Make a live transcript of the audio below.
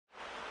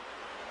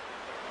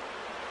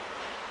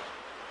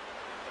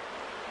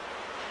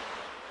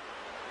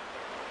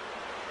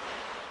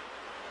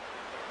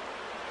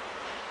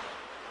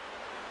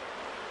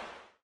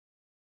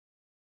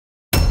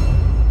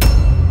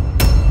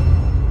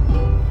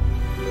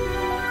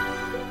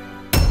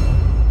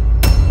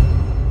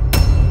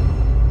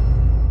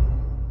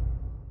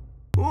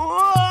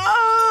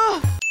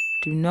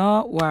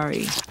not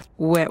worry,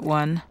 wet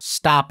one.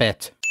 Stop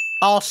it.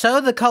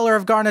 Also, the color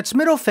of Garnet's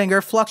middle finger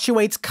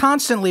fluctuates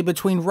constantly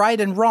between right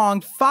and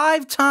wrong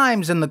 5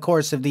 times in the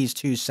course of these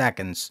 2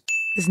 seconds.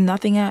 There's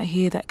nothing out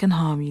here that can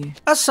harm you.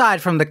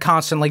 Aside from the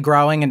constantly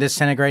growing and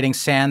disintegrating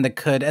sand that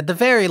could, at the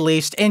very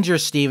least, injure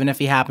Steven if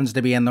he happens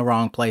to be in the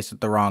wrong place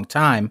at the wrong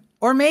time.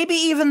 Or maybe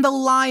even the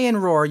lion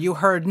roar you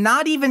heard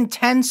not even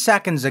 10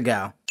 seconds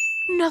ago.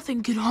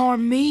 Nothing can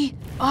harm me.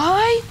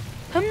 I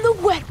am the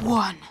wet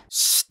one.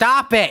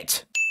 Stop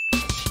it!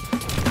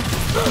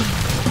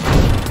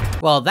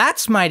 Well,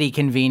 that's mighty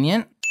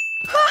convenient.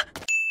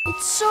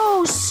 It's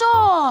so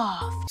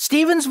soft.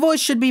 Steven's voice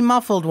should be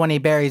muffled when he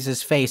buries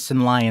his face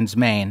in lion's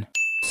mane.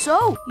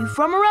 So, you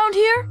from around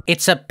here?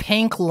 It's a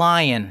pink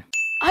lion.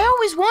 I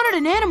always wanted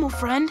an animal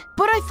friend,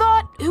 but I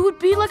thought it would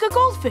be like a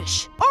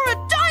goldfish or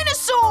a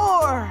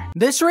dinosaur.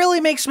 This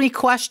really makes me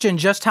question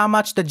just how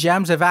much the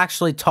gems have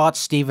actually taught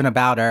Steven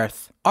about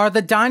Earth. Are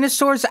the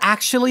dinosaurs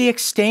actually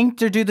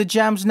extinct, or do the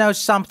gems know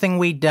something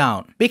we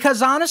don't?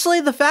 Because honestly,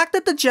 the fact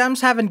that the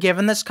gems haven't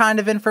given this kind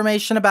of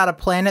information about a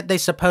planet they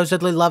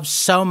supposedly love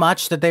so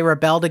much that they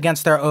rebelled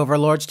against their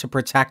overlords to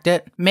protect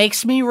it,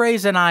 makes me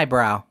raise an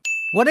eyebrow.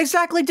 What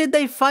exactly did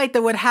they fight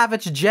that would have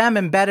its gem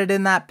embedded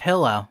in that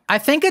pillow? I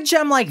think a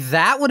gem like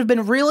that would have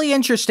been really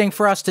interesting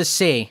for us to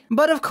see.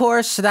 But of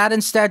course, that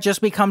instead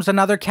just becomes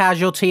another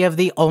casualty of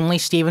the only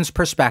Steven's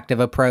perspective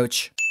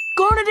approach.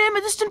 Garnet,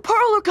 Amethyst, and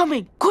Pearl are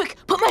coming! Quick,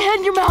 put my head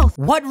in your mouth!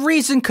 What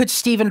reason could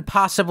Steven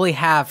possibly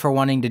have for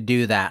wanting to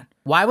do that?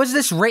 Why was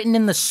this written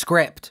in the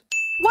script?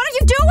 What are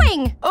you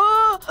doing?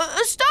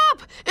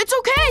 Stop! It's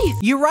okay!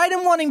 You write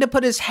him wanting to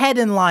put his head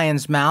in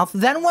Lion's mouth,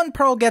 then when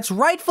Pearl gets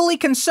rightfully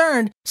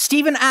concerned,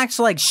 Steven acts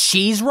like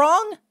she's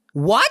wrong?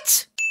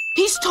 What?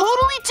 He's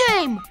totally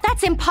tame!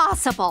 That's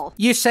impossible.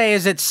 You say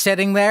as it's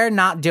sitting there,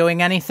 not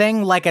doing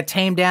anything, like a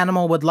tamed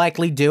animal would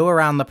likely do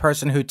around the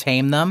person who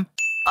tamed them?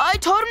 I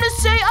told him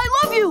to say I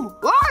love you!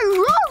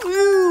 I love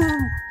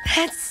you!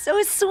 That's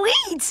so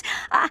sweet.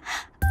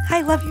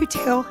 I love you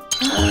too.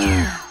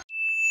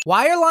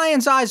 Why are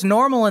Lion's eyes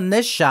normal in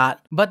this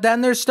shot, but then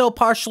they're still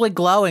partially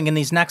glowing in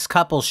these next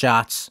couple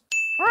shots?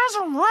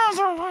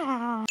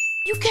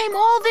 You came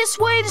all this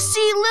way to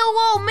see little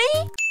old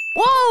me?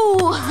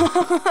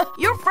 Whoa!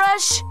 You're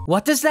fresh.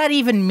 What does that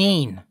even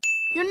mean?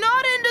 You're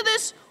not into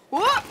this.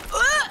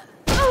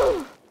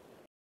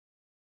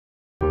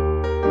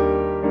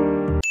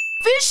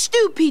 Fish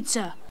stew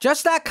pizza.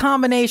 Just that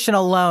combination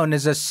alone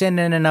is a sin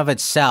in and of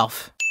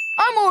itself.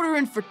 I'm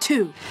ordering for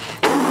 2.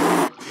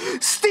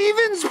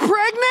 Steven's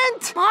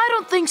pregnant? I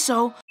don't think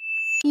so.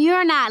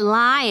 You're not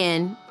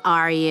lying,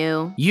 are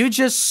you? You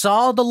just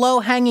saw the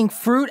low-hanging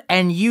fruit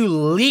and you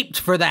leaped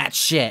for that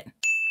shit.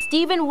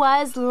 Steven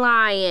was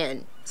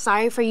lying.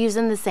 Sorry for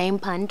using the same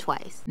pun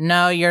twice.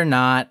 No, you're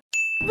not.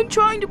 I've been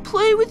trying to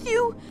play with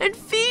you and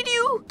feed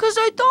you because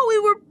I thought we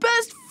were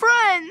best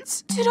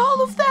friends. Did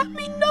all of that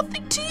mean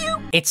nothing to you?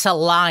 It's a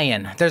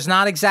lion. There's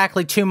not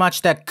exactly too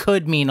much that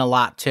could mean a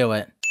lot to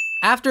it.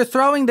 After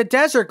throwing the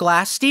desert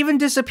glass, Steven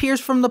disappears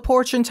from the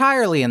porch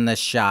entirely in this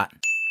shot.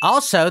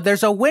 Also,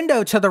 there's a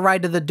window to the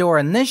right of the door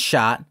in this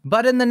shot,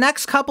 but in the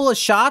next couple of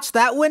shots,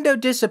 that window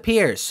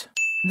disappears.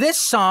 This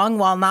song,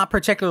 while not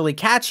particularly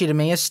catchy to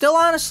me, is still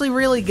honestly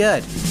really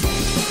good.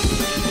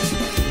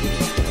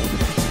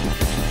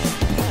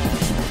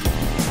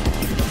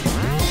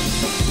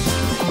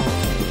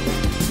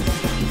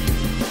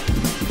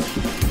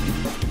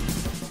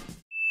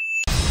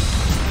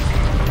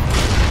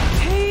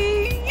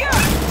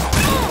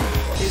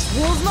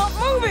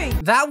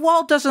 That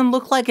wall doesn't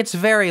look like it's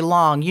very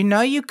long. You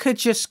know you could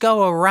just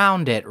go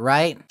around it,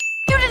 right?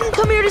 You didn't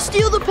come here to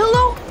steal the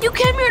pillow. You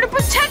came here to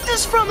protect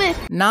us from it.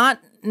 Not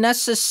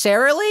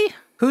necessarily.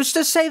 Who's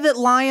to say that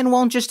Lion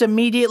won't just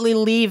immediately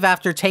leave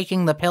after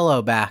taking the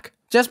pillow back?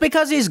 Just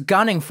because he's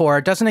gunning for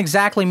it doesn't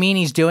exactly mean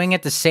he's doing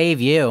it to save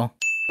you.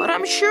 But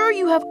I'm sure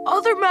you have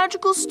other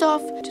magical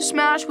stuff to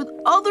smash with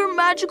other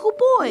magical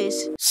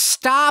boys.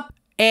 Stop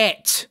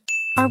it!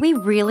 Are we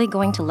really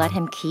going to let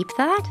him keep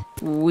that?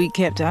 We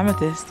kept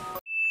Amethyst.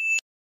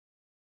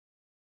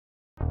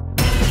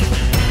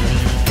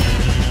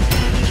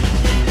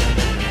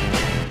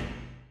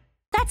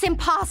 That's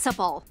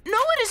impossible. No,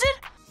 it isn't.